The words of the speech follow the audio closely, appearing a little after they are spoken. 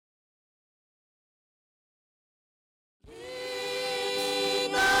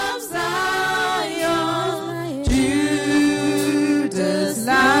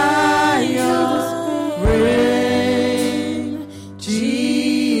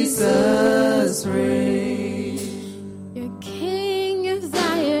Jesus reigns. You're King of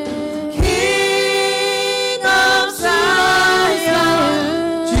Zion. King of Zion,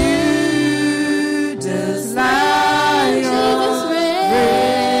 Judah's Lion,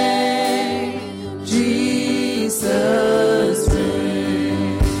 reign. Jesus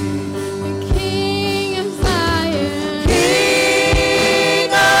reign. You're King of Zion.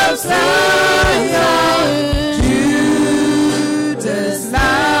 King of Zion, Judah's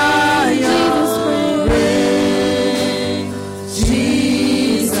Lion, reign.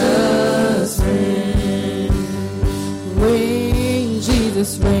 Jesus reign. Reign,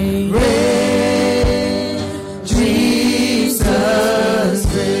 Jesus reign. Reign. Jesus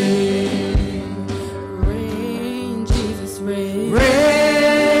reign. Reign, Jesus reign.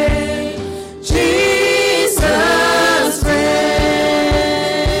 Reign. Jesus reign.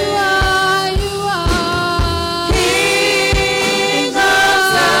 You are King of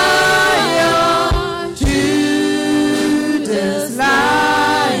Zion, Judah's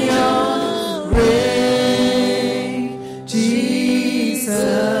Lion, reign. Jesus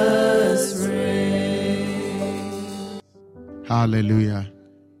reign. Hallelujah.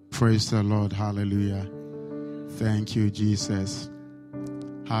 Praise the Lord. Hallelujah. Thank you, Jesus.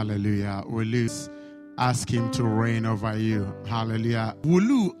 Hallelujah. Will you ask him to reign over you? Hallelujah. Will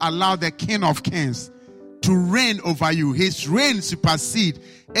you allow the King of Kings to reign over you? His reign supersede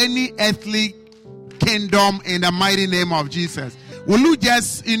any earthly kingdom in the mighty name of Jesus. Will you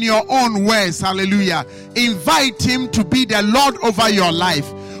just, in your own words, hallelujah, invite him to be the Lord over your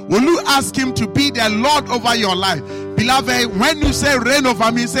life? Will you ask him to be the Lord over your life? Beloved, when you say reign over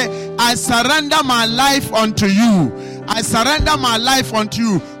me, say, I surrender my life unto you. I surrender my life unto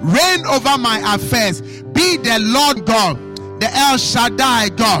you. Reign over my affairs. Be the Lord God, the El Shaddai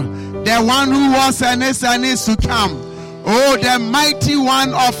God, the one who was and is to come. Oh, the mighty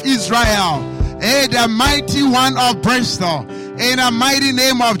one of Israel. Hey, the mighty one of Bristol. In the mighty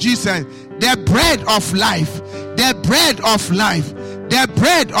name of Jesus. The bread of life. The bread of life. The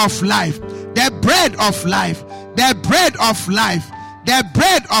bread of life. The bread of life. The bread of life. The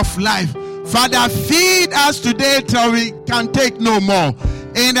bread of life. Father, feed us today till we can take no more.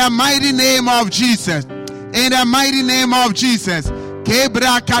 In the mighty name of Jesus. In the mighty name of Jesus.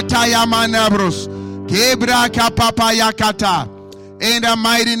 Kebra kataya manabros. Kebra kapapa yakata. In the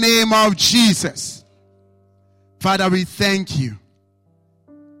mighty name of Jesus. Father, we thank you.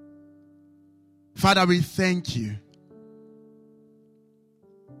 Father, we thank you.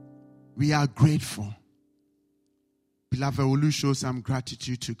 We are grateful. Beloved, will you show some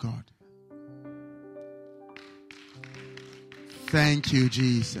gratitude to God? Thank you,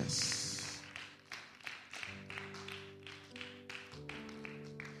 Jesus.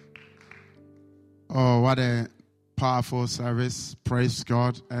 Oh, what a powerful service. Praise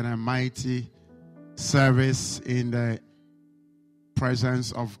God. And a mighty service in the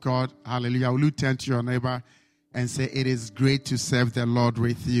presence of God. Hallelujah. Will you turn to your neighbor and say, it is great to serve the Lord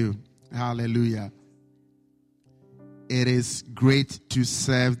with you. Hallelujah. It is great to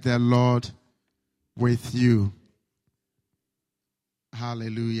serve the Lord with you.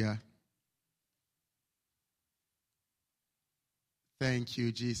 Hallelujah. Thank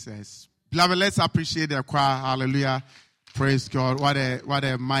you, Jesus. Beloved, let's appreciate the choir. Hallelujah. Praise God. What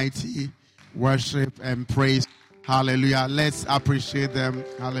a mighty worship and praise. Hallelujah. Let's appreciate them.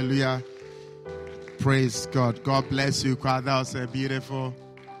 Hallelujah. Praise God. God bless you, choir. That was a beautiful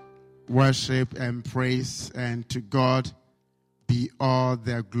worship and praise, and to God be all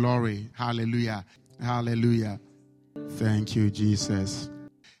the glory. Hallelujah. Hallelujah. Thank you, Jesus.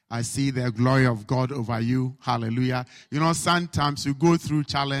 I see the glory of God over you. Hallelujah. You know, sometimes you go through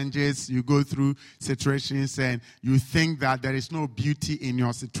challenges, you go through situations, and you think that there is no beauty in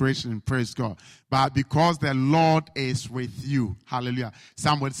your situation. Praise God. But because the Lord is with you, hallelujah.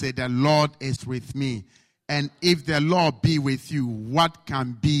 Some would say, the Lord is with me. And if the Lord be with you, what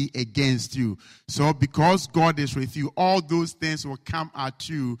can be against you? So because God is with you, all those things will come at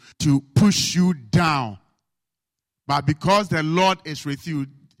you to push you down. But because the Lord is with you,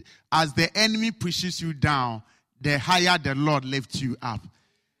 as the enemy pushes you down, the higher the Lord lifts you up.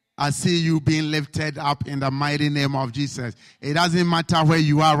 I see you being lifted up in the mighty name of Jesus. It doesn't matter where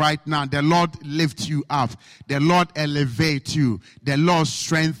you are right now. The Lord lifts you up. The Lord elevate you. The Lord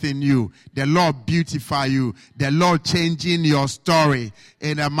strengthen you. The Lord beautify you. The Lord changing your story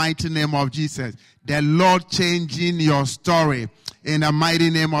in the mighty name of Jesus. The Lord changing your story in the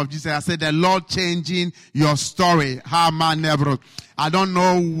mighty name of Jesus. I said the Lord changing your story. I don't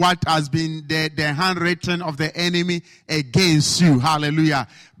know what has been the handwritten of the enemy against you. Hallelujah.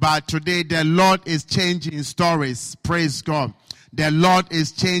 But today the Lord is changing stories. Praise God. The Lord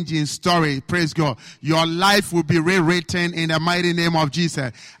is changing story. Praise God. Your life will be rewritten in the mighty name of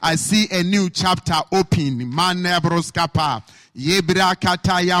Jesus. I see a new chapter open. Manebroskapa. Yebra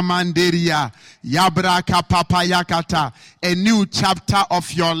kata yamanderia. Yabra kapapa yakata. A new chapter of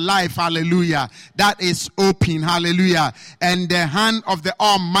your life. Hallelujah. That is open. Hallelujah. And the hand of the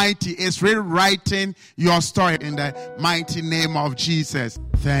Almighty is rewriting your story in the mighty name of Jesus.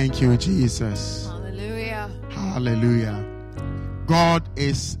 Thank you, Jesus. Hallelujah. Hallelujah. God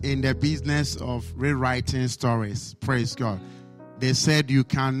is in the business of rewriting stories. Praise God. They said you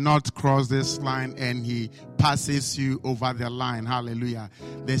cannot cross this line, and he passes you over the line. Hallelujah.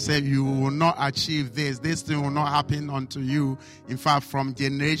 They said you will not achieve this. This thing will not happen unto you. In fact, from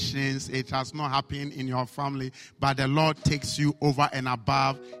generations, it has not happened in your family. But the Lord takes you over and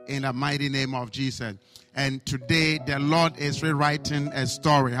above in the mighty name of Jesus. And today, the Lord is rewriting a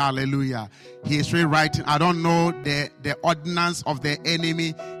story. Hallelujah. He is rewriting. I don't know the ordinance of the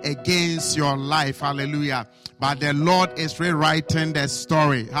enemy against your life. Hallelujah. But the Lord is rewriting the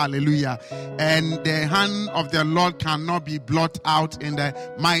story. Hallelujah. And the hand of the Lord cannot be blotted out in the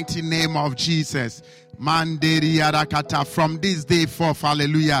mighty name of Jesus. Manderi Yarakata. From this day forth,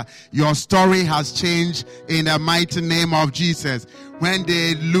 hallelujah, your story has changed in the mighty name of Jesus. When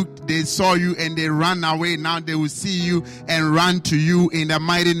they looked, they saw you and they ran away. Now they will see you and run to you in the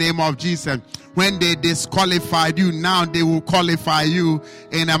mighty name of Jesus. When they disqualified you, now they will qualify you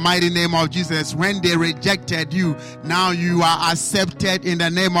in the mighty name of Jesus. When they rejected you, now you are accepted in the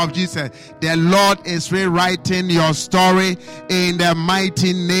name of Jesus. The Lord is rewriting your story in the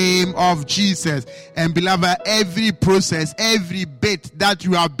mighty name of Jesus. And beloved, every process, every bit that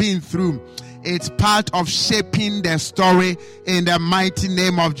you have been through, it's part of shaping the story in the mighty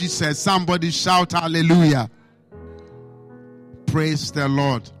name of Jesus. Somebody shout hallelujah. Praise the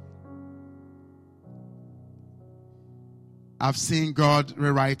Lord. I've seen God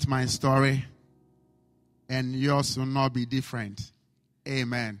rewrite my story, and yours will not be different.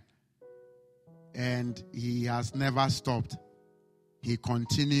 Amen. And he has never stopped. He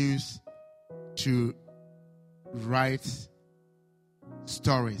continues to write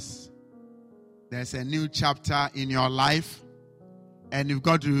stories. There's a new chapter in your life, and you've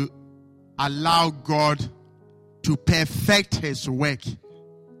got to allow God to perfect his work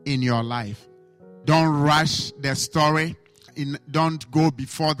in your life. Don't rush the story. Don't go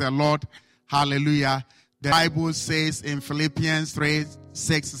before the Lord. Hallelujah. The Bible says in Philippians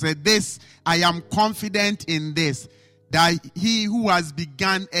 3:6, it said, "This, I am confident in this, that he who has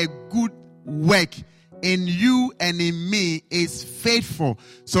begun a good work in you and in me is faithful."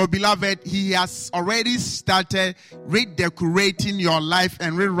 So, beloved, he has already started redecorating your life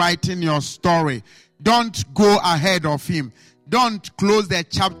and rewriting your story. Don't go ahead of him. Don't close the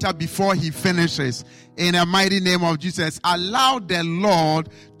chapter before he finishes. In the mighty name of Jesus, allow the Lord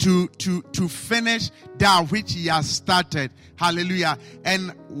to finish that which he has started. Hallelujah.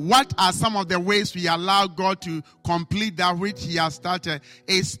 And what are some of the ways we allow God to complete that which he has started?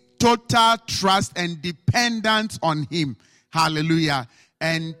 Is total trust and dependence on him. Hallelujah.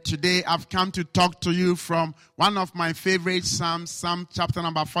 And today I've come to talk to you from one of my favorite Psalms, Psalm chapter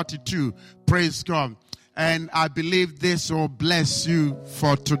number 42. Praise God. And I believe this will bless you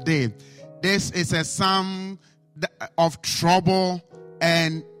for today. This is a psalm of trouble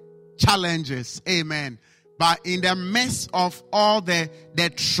and challenges. Amen. But in the midst of all the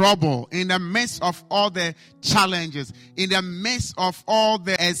trouble, in the midst of all the challenges, in the midst of all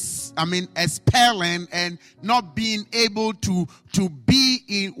the expelling and not being able to be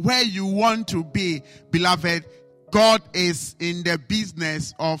in where you want to be, beloved, God is in the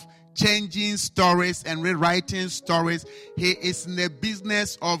business of changing stories and rewriting stories. He is in the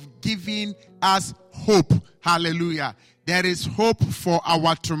business of giving us hope. Hallelujah. There is hope for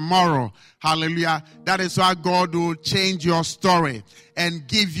our tomorrow. Hallelujah. That is why God will change your story and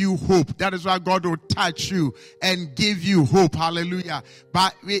give you hope. That is why God will touch you and give you hope. Hallelujah.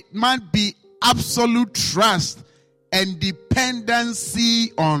 But it must be absolute trust and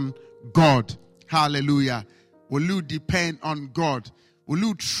dependency on God. Hallelujah. Will you depend on God? Will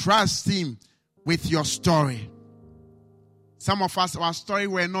you trust him with your story? Some of us, our story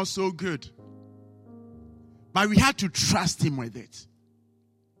were not so good, but we had to trust him with it.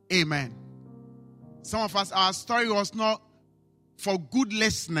 Amen. Some of us, our story was not for good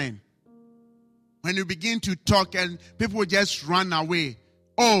listening. When you begin to talk and people just run away.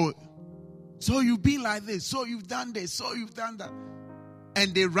 Oh, so you've been like this, so you've done this, so you've done that.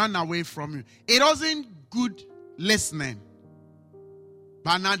 And they run away from you. It wasn't good listening.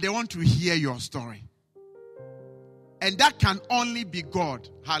 But now they want to hear your story. And that can only be God.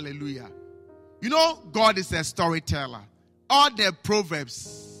 Hallelujah. You know, God is a storyteller. all the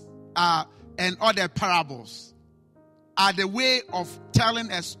proverbs and all the parables are the way of telling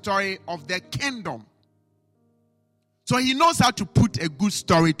a story of the kingdom. So he knows how to put a good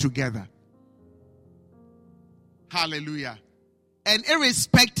story together. Hallelujah. And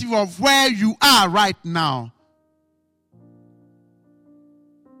irrespective of where you are right now,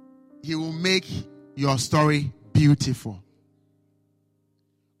 he will make your story beautiful.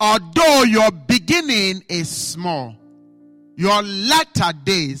 Although your beginning is small, your latter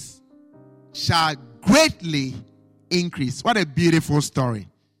days shall greatly increase. What a beautiful story.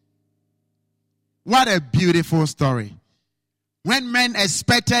 What a beautiful story. When men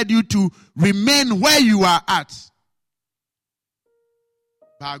expected you to remain where you are at,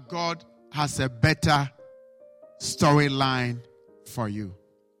 but God has a better storyline for you.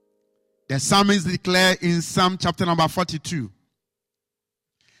 The psalmist declare in Psalm chapter number 42,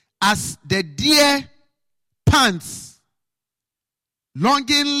 as the deer pants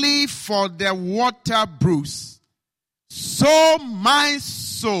longingly for the water brooks, so my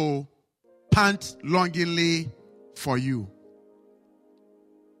soul pants longingly for you.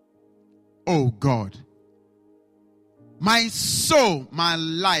 Oh God, my soul, my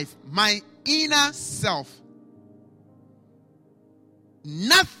life, my inner self,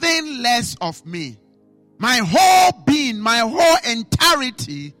 nothing less of me, my whole being, my whole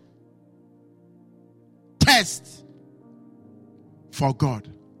entirety, thirst for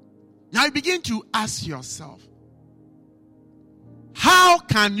God. Now you begin to ask yourself, how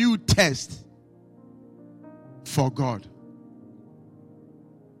can you thirst for God?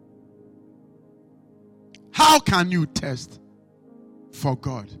 How can you thirst for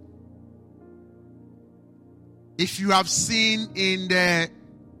God? If you have seen in the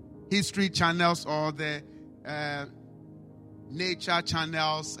history channels or the nature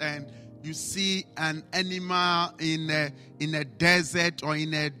channels, and you see an animal in a desert or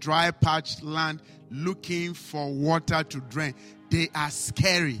in a dry parched land looking for water to drink, they are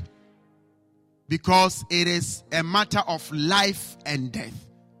scary because it is a matter of life and death.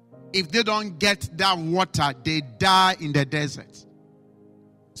 If they don't get that water, they die in the desert.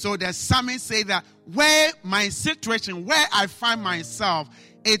 So the psalmist say that where my situation, where I find myself,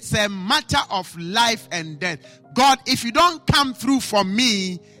 it's a matter of life and death. God, if you don't come through for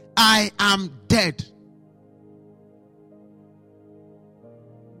me, I am dead.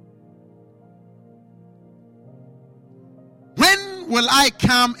 When will I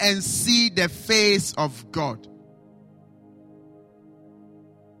come and see the face of God?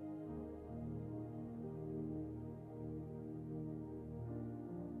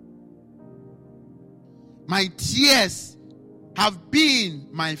 My tears have been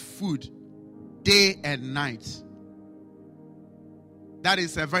my food day and night. That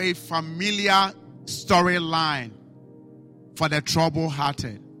is a very familiar storyline for the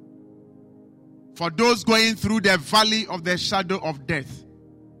trouble-hearted. For those going through the valley of the shadow of death.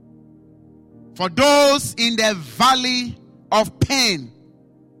 For those in the valley of pain,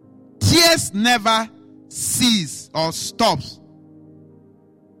 tears never cease or stops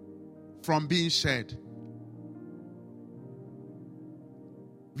from being shed.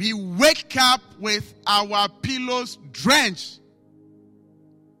 We wake up with our pillows drenched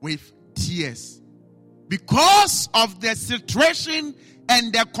with tears because of the situation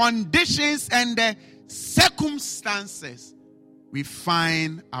and the conditions and the circumstances we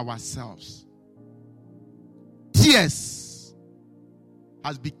find ourselves. Tears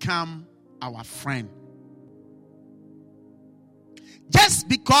has become our friend. Just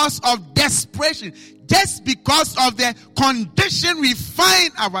because of desperation, just because of the condition we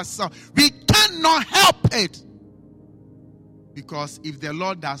find ourselves, we cannot help it. Because if the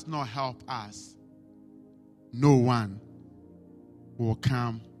Lord does not help us, no one will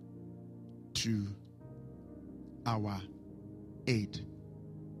come to our aid.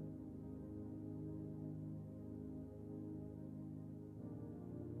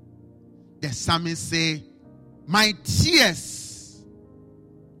 The psalmist say, my tears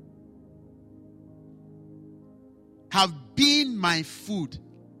have been my food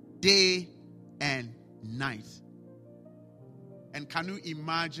day and night. And can you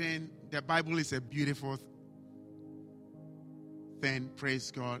imagine, the Bible is a beautiful thing,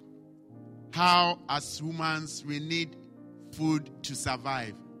 praise God. How as humans we need food to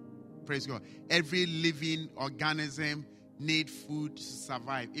survive. Praise God. Every living organism need food to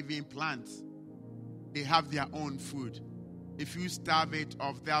survive. Even plants, they have their own food. If you starve it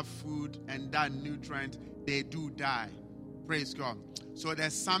of that food and that nutrient, they do die. Praise God. So the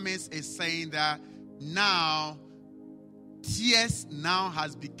psalmist is saying that now tears now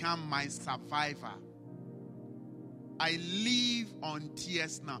has become my survivor. I live on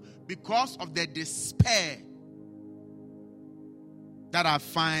tears now because of the despair that I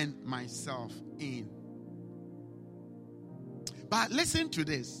find myself in. But listen to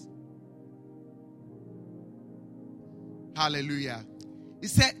this. Hallelujah. He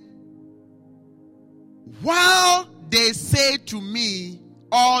said, while they say to me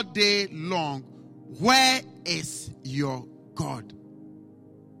all day long, where is your God?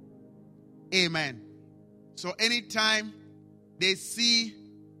 Amen. So anytime they see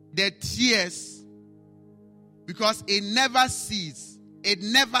the tears, because it never ceases, it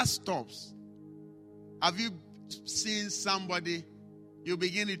never stops. Have you seen somebody, you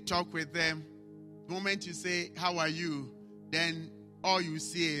begin to talk with them, the moment you say, how are you? Then all you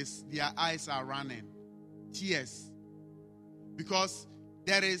see is their eyes are running. Tears. Because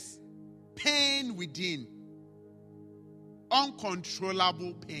there is pain within.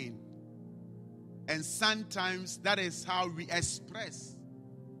 Uncontrollable pain. And sometimes that is how we express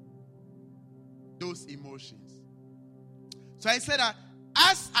those emotions. So I said that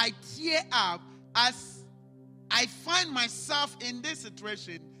as I tear up, as I find myself in this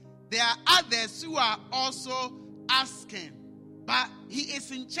situation, there are others who are also asking. But he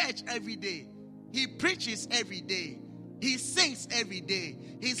is in church every day. He preaches every day. He sings every day.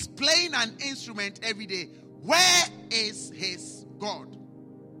 He's playing an instrument every day. Where is his God?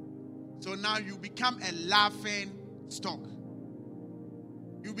 So now you become a laughing stock.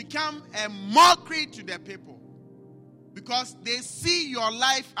 You become a mockery to the people. Because they see your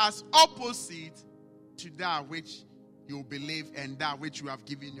life as opposite to that which you believe and that which you have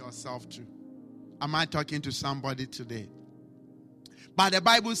given yourself to. Am I talking to somebody today? But the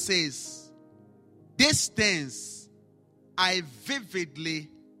Bible says, these things I vividly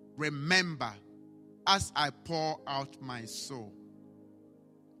remember as I pour out my soul.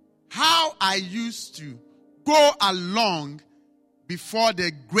 How I used to go along before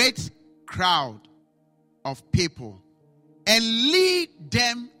the great crowd of people and lead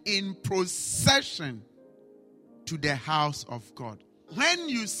them in procession to the house of God. When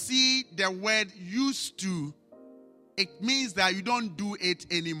you see the word used to, it means that you don't do it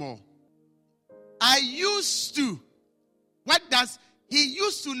anymore. I used to. What does he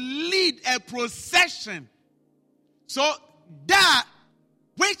used to lead a procession? So that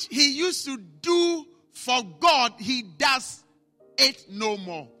which he used to do for God, he does it no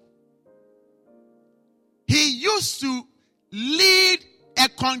more. He used to lead a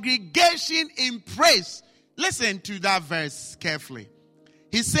congregation in praise. Listen to that verse carefully.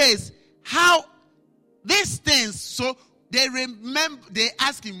 He says, how these things, so they remember, they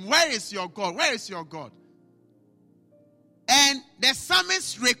ask him, where is your God? Where is your God? And the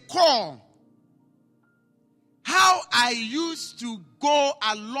psalmist recall how I used to go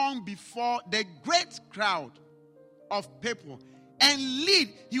along before the great crowd of people and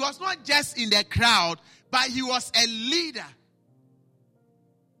lead. He was not just in the crowd, but he was a leader.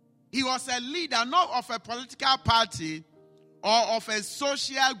 He was a leader, not of a political party or of a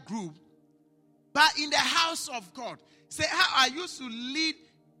social group, but in the house of God. Say how I used to lead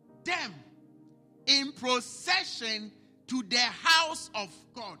them in procession to the house of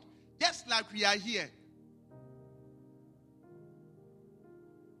God. Just like we are here.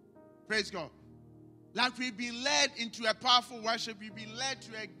 Praise God. Like we've been led into a powerful worship. We've been led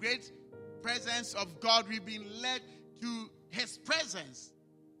to a great presence of God. We've been led to his presence.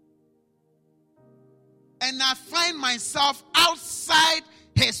 And I find myself outside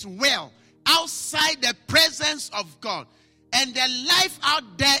his will, outside the presence of God. And the life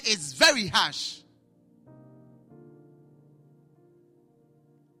out there is very harsh.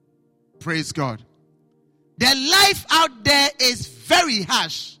 Praise God. The life out there is very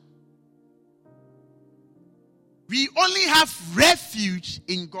harsh. We only have refuge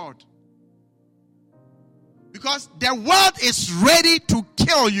in God. Because the world is ready to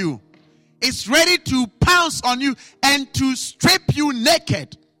kill you. It's ready to pounce on you and to strip you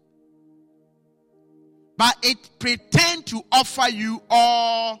naked. But it pretends to offer you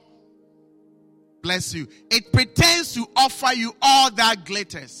all. Bless you. It pretends to offer you all that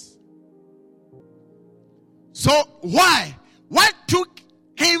glitters. So why? What took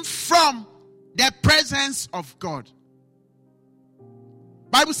him from the presence of God?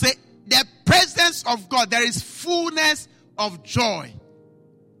 Bible says, the presence of God, there is fullness of joy.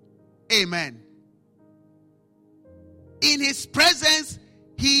 Amen. In his presence,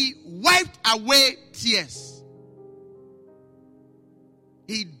 he wiped away tears.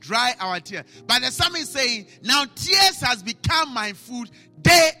 He dried our tears. But the psalmist is saying, now tears has become my food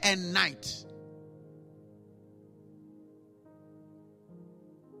day and night.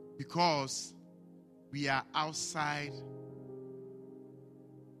 Because we are outside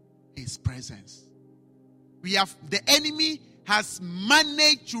his presence. The enemy has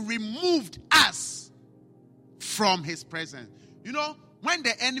managed to remove us from his presence. You know, when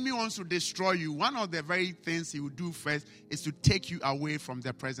the enemy wants to destroy you, one of the very things he will do first is to take you away from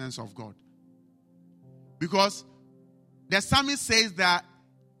the presence of God. Because the psalmist says that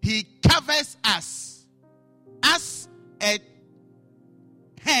he covers us as a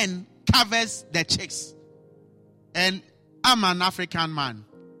hen covers the chicks. And I'm an African man.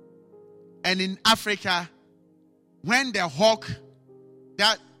 And in Africa, when the hawk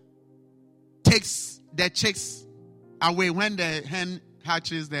that takes the chicks away, when the hen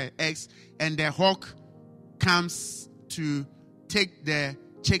hatches the eggs and the hawk comes to take the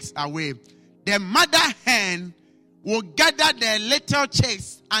chicks away, the mother hen will gather the little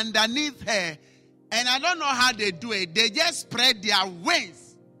chicks underneath her, and I don't know how they do it. They just spread their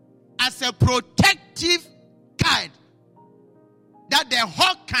wings as a protective guard that the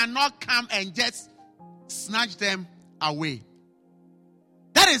hawk cannot come and just snatch them away.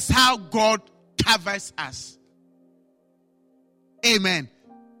 That is how God covers us. Amen.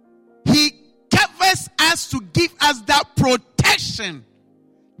 He covers us to give us that protection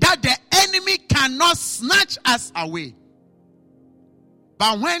that the enemy cannot snatch us away.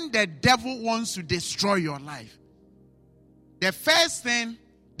 But when the devil wants to destroy your life, the first thing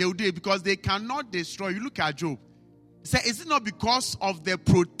they will do, because they cannot destroy you. Look at Job. He said, is it not because of the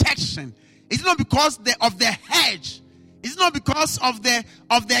protection? Is it not because of the hedge? Is it not because of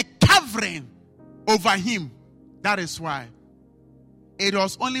the covering over him? That is why. It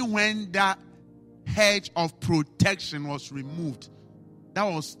was only when that hedge of protection was removed, that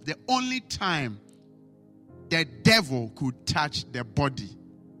was the only time the devil could touch the body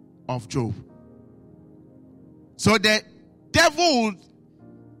of Job. So the devil would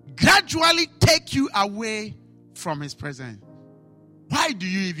gradually take you away from his presence. Why do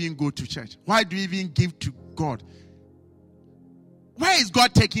you even go to church? Why do you even give to God? Where is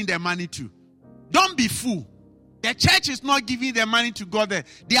God taking the money to? Don't be fool. The church is not giving the money to God there.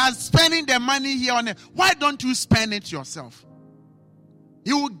 They are spending the money here on there. Why don't you spend it yourself?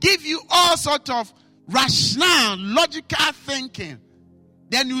 He will give you all sorts of rational, logical thinking.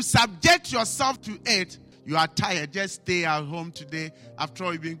 Then you subject yourself to it. You are tired. Just stay at home today. After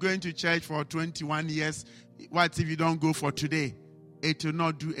all, you've been going to church for 21 years. What if you don't go for today? It will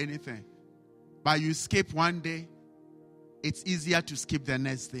not do anything. But you skip one day, it's easier to skip the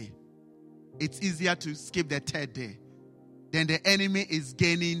next day. It's easier to skip the third day. Then the enemy is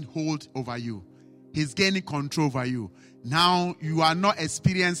gaining hold over you. He's gaining control over you. Now you are not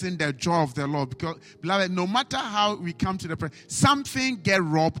experiencing the joy of the Lord. Because, beloved, no matter how we come to the prayer, something get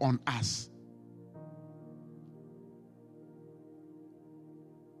robbed on us.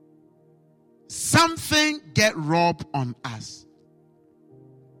 Something get robbed on us.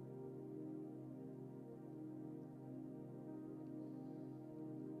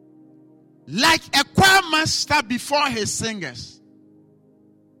 Like a choir master before his singers,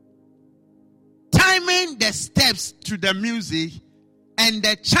 timing the steps to the music and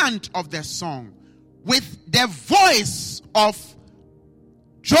the chant of the song with the voice of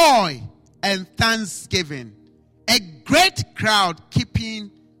joy and thanksgiving, a great crowd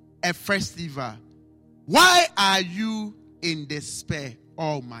keeping a festival. Why are you in despair,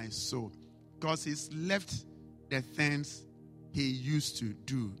 oh my soul? Because he's left the things he used to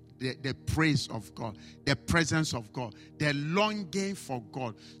do. The praise of God, the presence of God, the longing for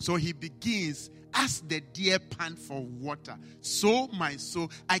God. So he begins, as the deer pant for water, so my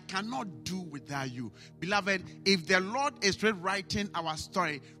soul, I cannot do without you. Beloved, if the Lord is rewriting our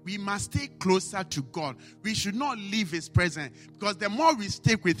story, we must stay closer to God. We should not leave his presence, because the more we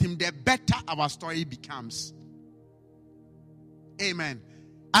stay with him, the better our story becomes. Amen.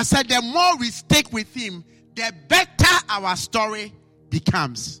 I said the more we stick with him, the better our story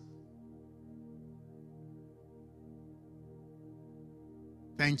becomes.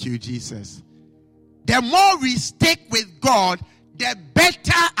 Thank you, Jesus. The more we stick with God, the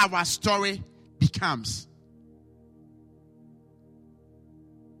better our story becomes.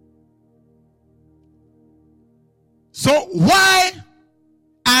 So why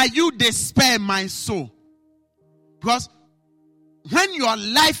are you despair, my soul? Because when your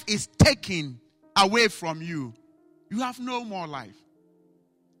life is taken away from you, you have no more life.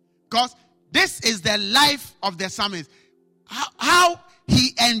 Because this is the life of the psalmist. How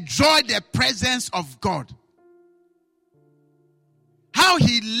he enjoyed the presence of God. How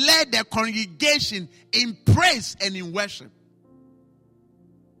he led the congregation in praise and in worship.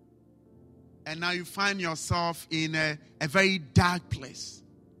 And now you find yourself in a very dark place.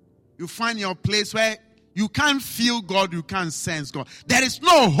 you find your place where you can't feel God, you can't sense God. There is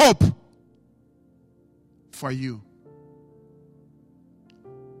no hope for you.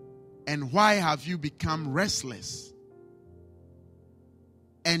 And why have you become restless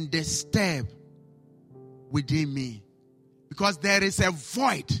and disturbed within me? Because there is a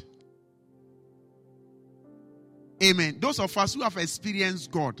void. Amen. Those of us who have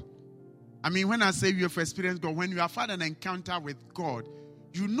experienced God, I mean, when I say you have experienced God, when you have had an encounter with God,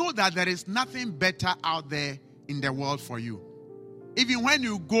 you know that there is nothing better out there in the world for you. Even when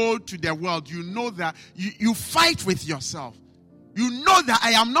you go to the world, you know that you fight with yourself. You know that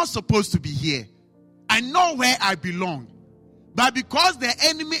I am not supposed to be here. I know where I belong. But because the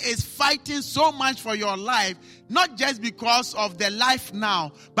enemy is fighting so much for your life, not just because of the life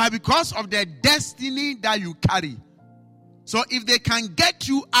now, but because of the destiny that you carry. So if they can get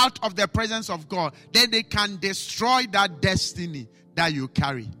you out of the presence of God, then they can destroy that destiny that you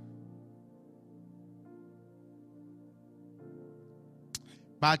carry.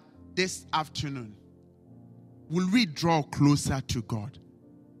 But this afternoon, will we draw closer to God?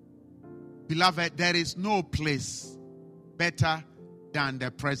 Beloved, there is no place better than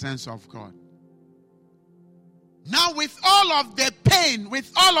the presence of God. Now, with all of the pain,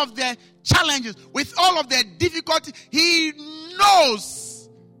 with all of the challenges, with all of the difficulty, he knows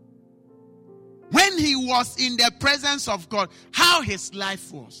when he was in the presence of God how his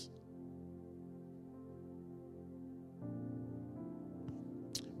life was.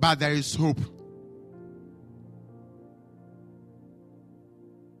 But there is hope.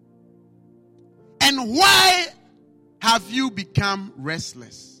 And why have you become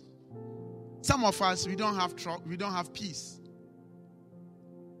restless? Some of us, we don't have peace.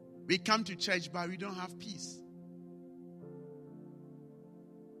 We come to church, but we don't have peace.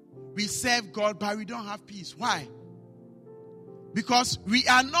 We serve God, but we don't have peace. Why? Because we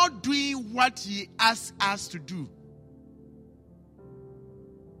are not doing what He asks us to do.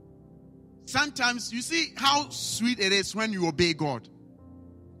 Sometimes, you see how sweet it is when you obey God.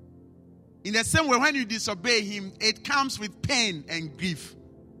 In the same way, when you disobey Him, it comes with pain and grief.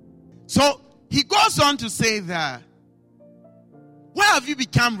 So, he goes on to say that, why have you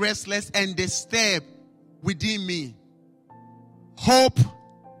become restless and disturbed within me? Hope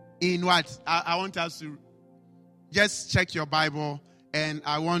in what? I want us to just check your Bible, and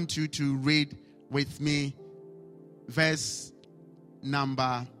I want you to read with me verse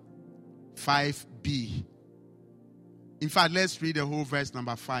number 5b. In fact, let's read the whole verse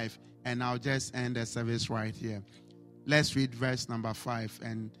number 5, and I'll just end the service right here. Let's read verse number 5,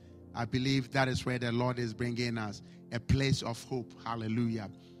 and I believe that is where the Lord is bringing us, a place of hope. Hallelujah.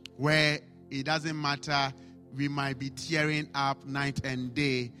 Where it doesn't matter, we might be tearing up night and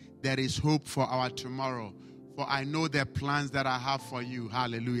day, there is hope for our tomorrow. For I know the plans that I have for you.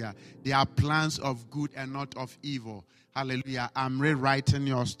 Hallelujah. They are plans of good and not of evil. Hallelujah. I'm rewriting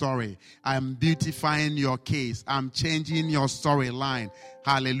your story. I'm beautifying your case. I'm changing your storyline.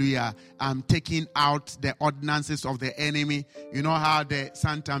 Hallelujah. I'm taking out the ordinances of the enemy. You know how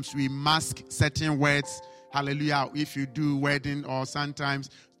sometimes we mask certain words. Hallelujah. If you do wedding, or sometimes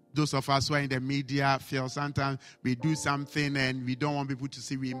those of us who are in the media feel sometimes we do something and we don't want people to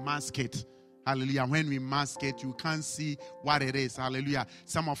see, we mask it. Hallelujah. When we mask it, you can't see what it is. Hallelujah.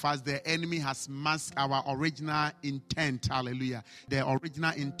 Some of us, the enemy has masked our original intent. Hallelujah. The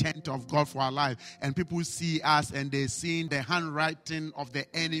original intent of God for our life. And people see us and they see the handwriting of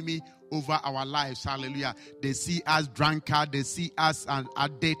the enemy over our lives. Hallelujah. They see us drunkard. They see us as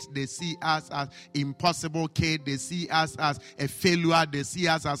addict. They see us as impossible kid. They see us as a failure. They see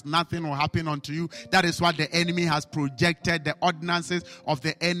us as nothing will happen unto you. That is what the enemy has projected, the ordinances of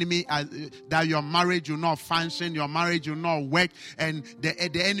the enemy, that your marriage will not function, your marriage will not work, and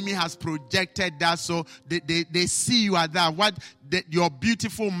the enemy has projected that, so they see you as that. Your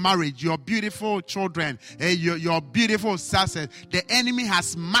beautiful marriage, your beautiful children, your beautiful success. The enemy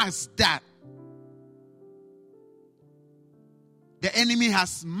has masked that. The enemy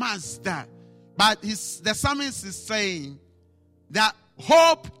has masked that. But the psalmist is saying that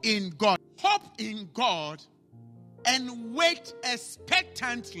hope in God. Hope in God and wait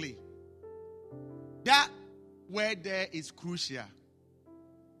expectantly. That word there is crucial.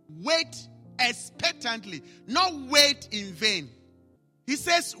 Wait expectantly. Not wait in vain. He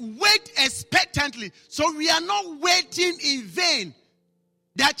says, wait expectantly. So we are not waiting in vain.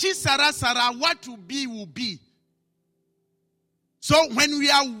 That Sarah, what will be. So when we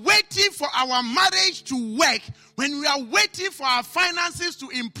are waiting for our marriage to work, when we are waiting for our finances to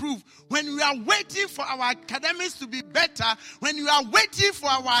improve, when we are waiting for our academics to be better, when we are waiting for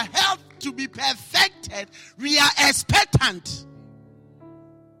our health to be perfected, we are expectant.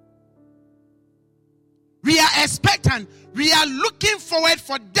 We are expectant. We are looking forward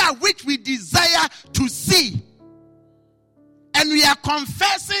for that which we desire to see. And we are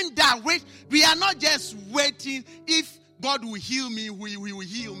confessing that which we are not just waiting. If God will heal me, He will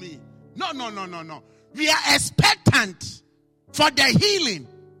heal me. No. We are expectant for the healing.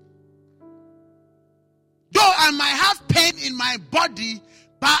 Though I might have pain in my body,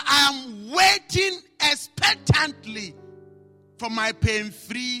 but I am waiting expectantly for my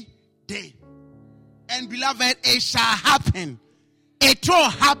pain-free day. And beloved, it shall happen. It will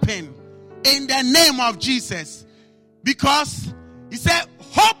happen in the name of Jesus. Because he said,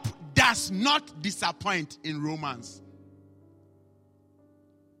 hope does not disappoint in Romans.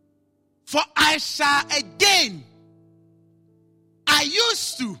 For I shall again. I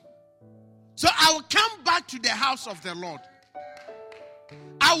used to. So I will come back to the house of the Lord.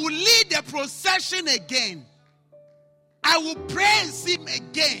 I will lead the procession again. I will praise him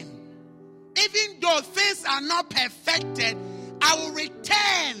again. Even though things are not perfected, I will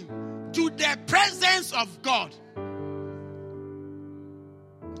return to the presence of God.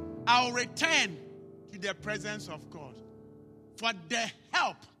 I will return to the presence of God for the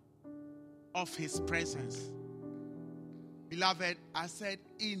help of his presence. Beloved, I said,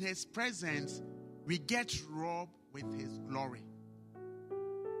 in his presence, we get robbed with his glory.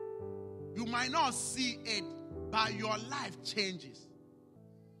 You might not see it, but your life changes.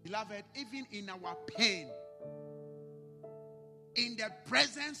 Beloved, even in our pain, in the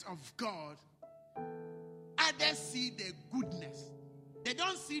presence of God, others see the goodness. They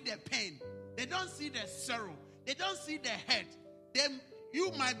don't see the pain. They don't see the sorrow. They don't see the hurt.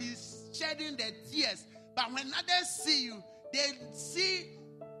 You might be shedding the tears, but when others see you, they see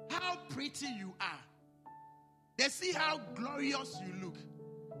how pretty you are. They see how glorious you look.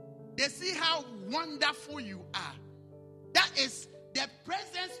 They see how wonderful you are. That is the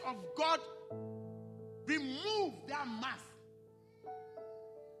presence of God. Remove that mask,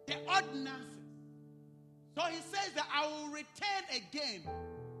 the ordinances. So he says that I will return again.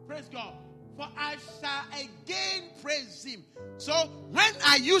 Praise God. For I shall again praise him. So when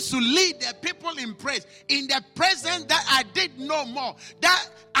I used to lead the people in praise, in the presence that I did no more, that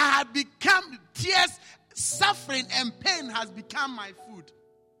I had become tears, suffering and pain has become my food.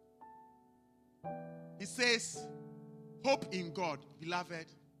 He says, hope in God, beloved.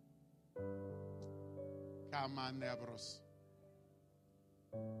 Come on, neighbors.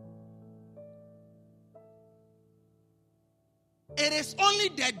 It is only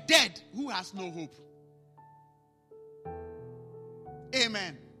the dead who has no hope.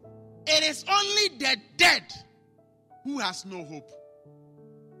 Amen. It is only the dead who has no hope.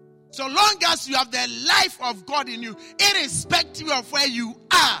 So long as you have the life of God in you, irrespective of where you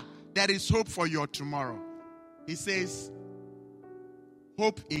are, there is hope for your tomorrow. He says,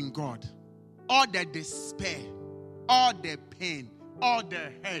 hope in God. All the despair, all the pain, all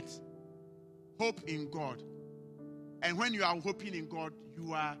the hurt, hope in God. And when you are hoping in God,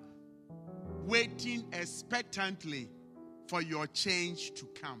 you are waiting expectantly for your change to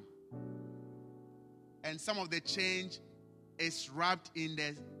come. And some of the change is wrapped in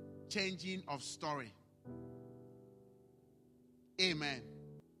the changing of story. Amen.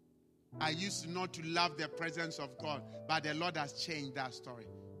 I used not to love the presence of God, but the Lord has changed that story.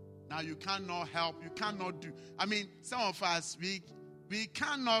 Now you cannot help, you cannot do. I mean, some of us, we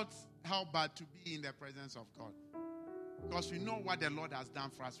cannot help but to be in the presence of God. Because we know what the Lord has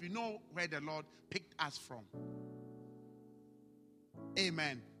done for us. We know where the Lord picked us from.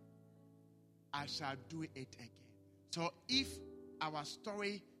 Amen. I shall do it again. So if our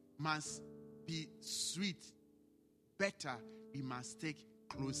story must be sweet, better, we must stick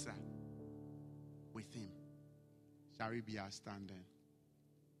closer with him. Shall we be outstanding?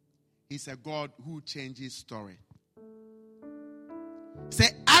 He's a God who changes story. Say,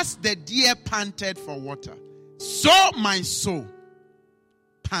 as the deer panted for water, so my soul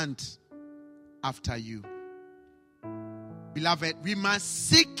pant after you. Beloved, we must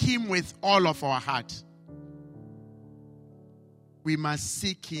seek him with all of our heart. We must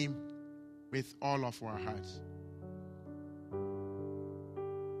seek him with all of our heart.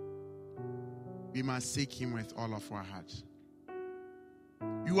 We must seek him with all of our heart.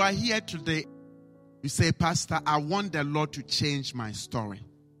 You are here today. You say, Pastor, I want the Lord to change my story.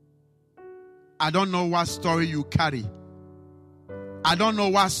 I don't know what story you carry. I don't know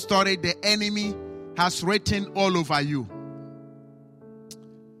what story the enemy has written all over you.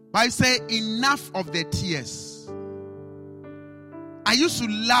 But I say, enough of the tears. I used to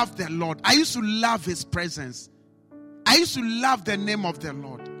love the Lord. I used to love his presence. I used to love the name of the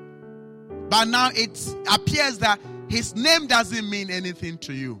Lord. But now it appears that his name doesn't mean anything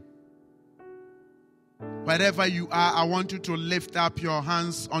to you. Wherever you are, I want you to lift up your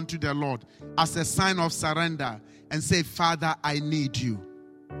hands unto the Lord as a sign of surrender and say, Father, I need you.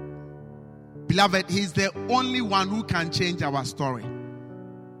 Beloved, He's the only one who can change our story.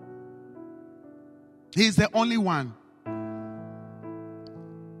 He's the only one.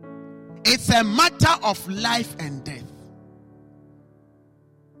 It's a matter of life and death.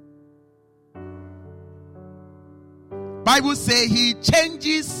 Bible says He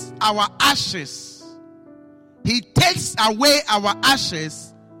changes our ashes. He takes away our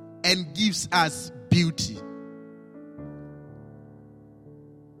ashes and gives us beauty.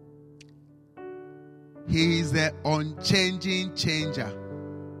 He is the unchanging changer.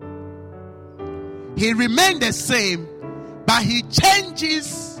 He remained the same, but He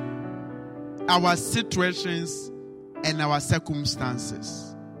changes our situations and our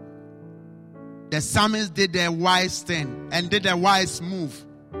circumstances. The psalmist did a wise thing and did a wise move.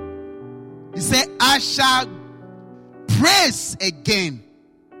 He said, I shall praise again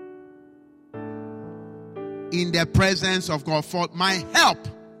in the presence of God, for my help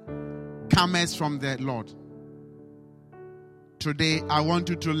cometh from the Lord. Today, I want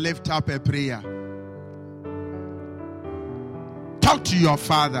you to lift up a prayer. Talk to your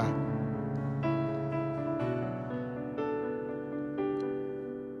Father.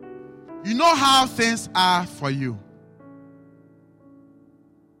 You know how things are for you.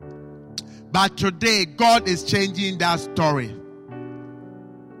 But today, God is changing that story.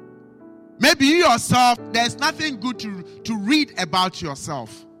 Maybe you yourself, there's nothing good to read about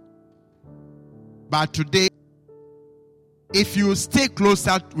yourself. But today, if you stay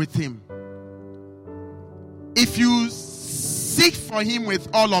closer with Him, if you seek for Him with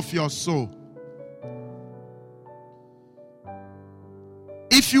all of your soul,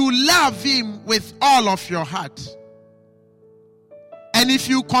 if you love Him with all of your heart, and if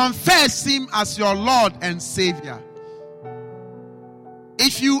you confess Him as your Lord and Savior,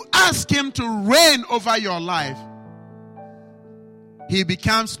 if you ask Him to reign over your life, He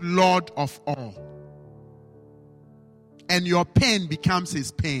becomes Lord of all. And your pain becomes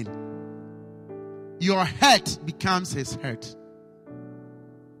His pain. Your hurt becomes His hurt.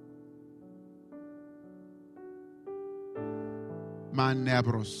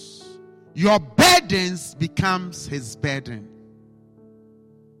 Manebros. Your burdens becomes His burden.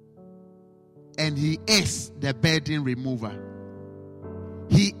 And He is the burden remover.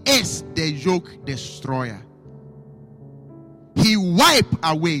 He is the yoke destroyer. He wipes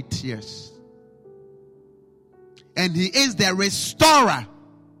away tears. And He is the restorer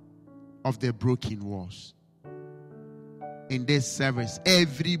of the broken walls. In this service,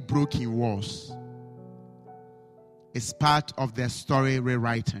 every broken walls is part of the story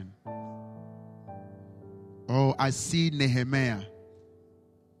rewriting. Oh, I see Nehemiah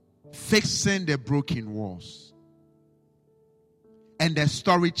fixing the broken walls. And the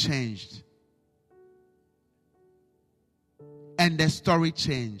story changed. And the story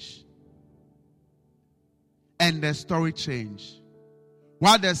changed. And the story changed.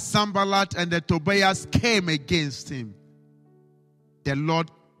 While the Sanballat and the Tobias came against him, the Lord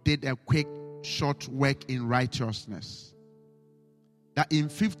did a quick, short work in righteousness. That in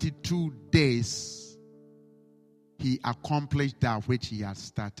 52 days, He accomplished that which He had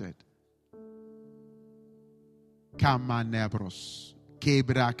started. Kama nebros,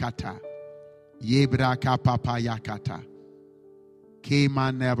 kebra kata, yebra kapapa yakata,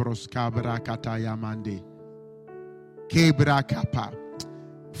 kema nebros kabra kata yamande, kebra kapa.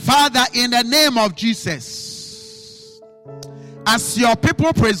 Father, in the name of Jesus, as your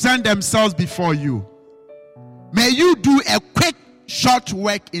people present themselves before you, may you do a quick, short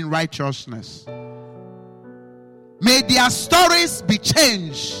work in righteousness. May their stories be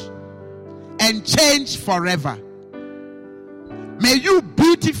changed and changed forever. May you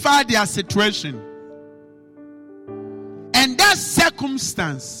beautify their situation. And that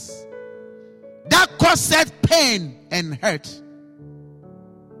circumstance that caused pain and hurt,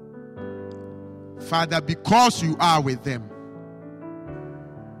 Father, because you are with them,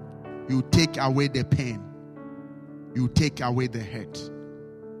 you take away the pain. You take away the hurt.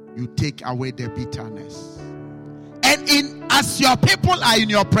 You take away the bitterness. And as your people are in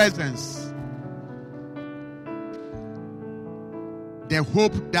your presence, the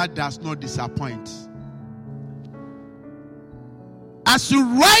hope that does not disappoint. As you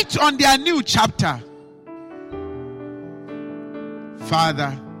write on their new chapter,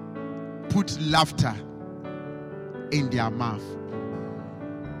 Father, put laughter in their mouth.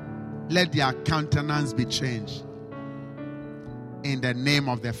 Let their countenance be changed. In the name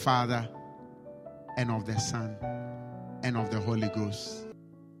of the Father, and of the Son, and of the Holy Ghost.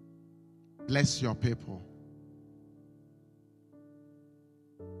 Bless your people.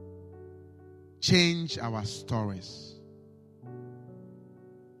 Change our stories.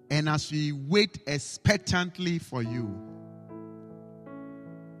 And as we wait expectantly for you,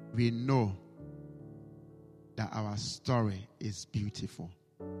 we know that our story is beautiful.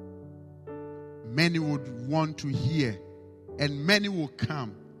 Many would want to hear, and many will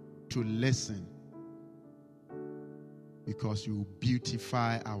come to listen, because you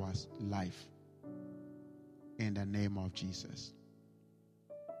beautify our life. In the name of Jesus.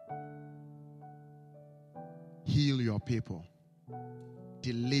 Heal your people.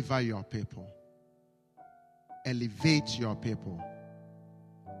 Deliver your people. Elevate your people.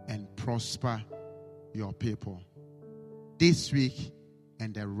 And prosper your people this week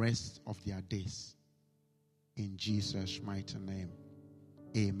and the rest of their days. In Jesus' mighty name.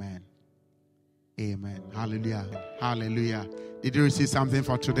 Amen. Amen. Hallelujah. Hallelujah. Did you receive something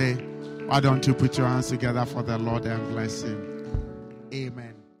for today? Why don't you put your hands together for the Lord and bless him?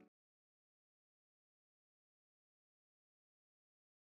 Amen.